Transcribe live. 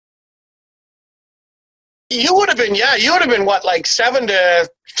You would have been, you would have been what, like 7 to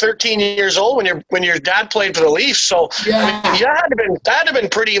 13 years old when your dad played for the Leafs. So Yeah. I mean, that had to been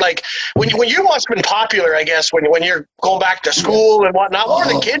pretty, like, when you must have been popular, I guess, when you're going back to school and whatnot. What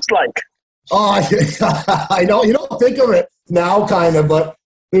were the kids like? Oh, I know. You don't think of it now, kind of, but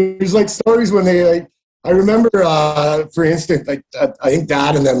there's like stories when they like. I remember, for instance, like I think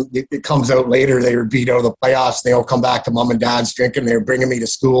Dad and them. It comes out later. They were beat out of the playoffs. They all come back to Mom and Dad's drinking. They were bringing me to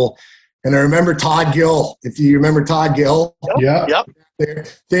school, and I remember Todd Gill. If you remember Todd Gill, Yep.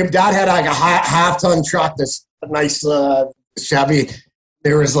 Dad had like a half-ton truck. This nice Chevy.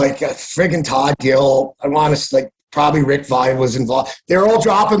 There was like a friggin' Todd Gill. I want to like. Probably Rick Vine was involved. They were all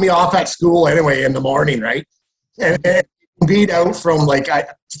dropping me off at school anyway in the morning, right? And beat out from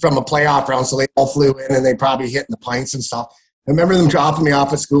from a playoff round, so they all flew in and they probably hitting the pints and stuff. I remember them dropping me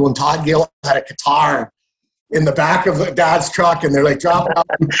off at school, and Todd Gill had a guitar in the back of Dad's truck, and they're like dropping off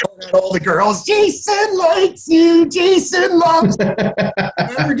and all the girls. Jason likes you. Jason loves you. I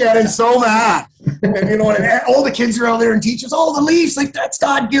remember getting so mad, and you know, and all the kids are out there and teachers, all the Leafs, like that's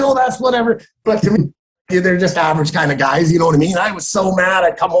Todd Gill, that's whatever. But to me, they're just average kind of guys, you know what I mean? I was so mad.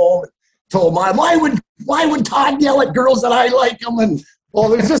 I come home and told Mom, why would Todd yell at girls that I like them? And well,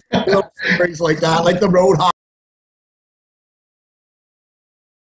 there's just stories like that, like the Roadhog